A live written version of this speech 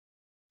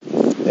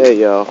Hey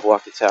y'all,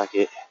 Walkie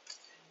Talkie.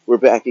 We're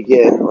back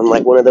again on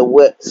like one of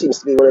the seems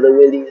to be one of the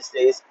windiest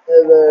days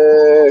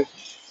ever.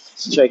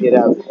 Let's check it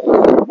out.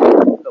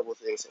 A couple of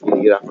things I need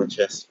to get off my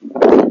chest.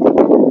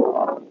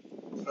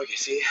 Okay,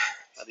 see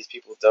how these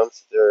people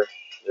dumped their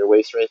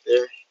waste right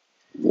there?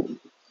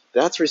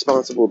 That's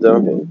responsible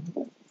dumping.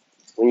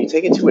 When you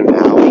take it to an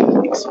alley,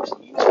 you use a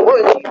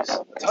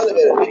ton of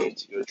energy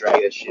to go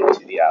drag that shit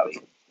to the alley.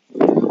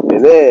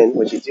 And then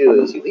what you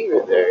do is you leave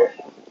it there,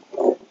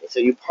 and so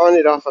you pawn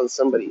it off on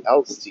somebody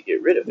else to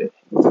get rid of it.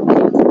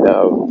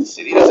 Now, the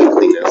city doesn't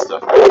clean that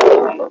stuff up.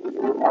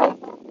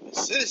 The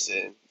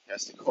citizen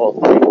has to call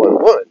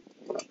 311,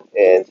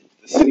 and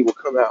the city will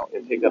come out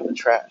and pick up the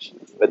trash.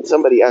 But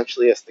somebody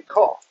actually has to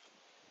call.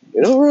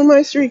 You know, over on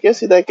my street, guess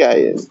who that guy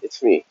is?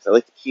 It's me. 'Cause I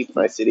like to keep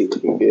my city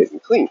looking good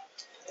and clean.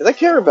 Because I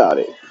care about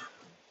it.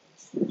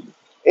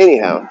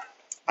 Anyhow,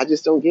 I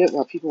just don't get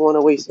why people want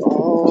to waste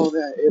all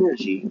that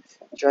energy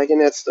dragging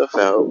that stuff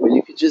out when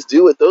you could just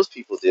do what those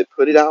people did,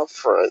 put it out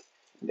front,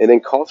 and then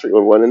call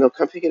 311 and they'll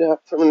come pick it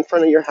up from in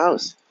front of your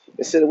house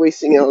instead of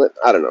wasting all that.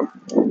 I don't know.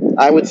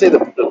 I would say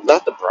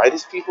not the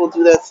brightest people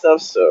do that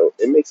stuff, so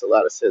it makes a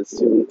lot of sense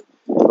to me.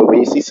 But when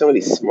you see somebody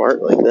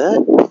smart like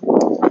that,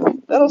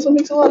 that also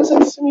makes a lot of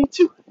sense to me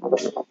too.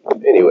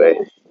 Anyway,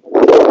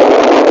 really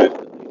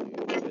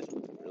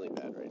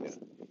bad right now.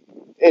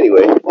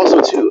 Anyway, also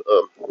too,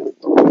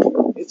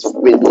 it's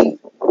windy.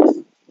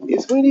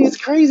 It's windy. It's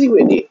crazy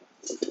windy.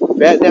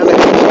 Bat down the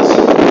hatches.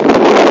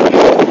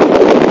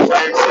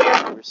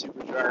 We're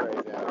super dry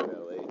right now in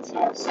LA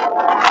too. So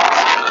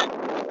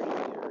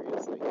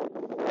areas like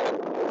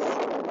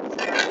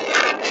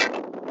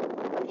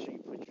make sure you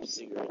put your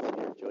cigarettes and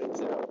your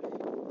joints out.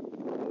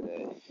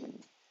 And,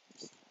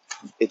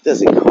 it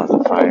doesn't cause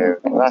a fire.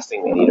 The last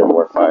thing we need are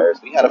more fires.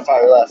 We had a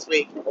fire last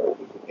week, and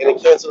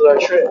it canceled our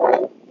trip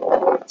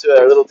to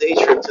our little day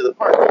trip to the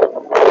park.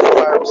 The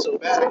fire was so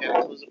bad, I had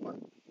to close the park.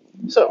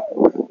 So,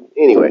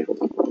 anyway,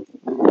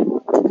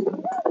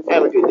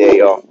 have a good day,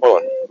 y'all.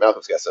 Hold on,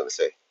 Malcolm's got something to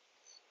say.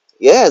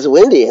 Yeah, it's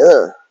windy,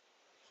 huh?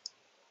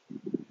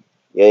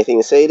 You got anything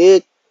to say,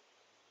 dude?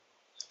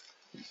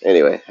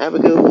 Anyway, have a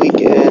good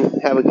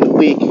weekend. Have a good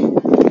week.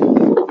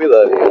 We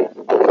love you.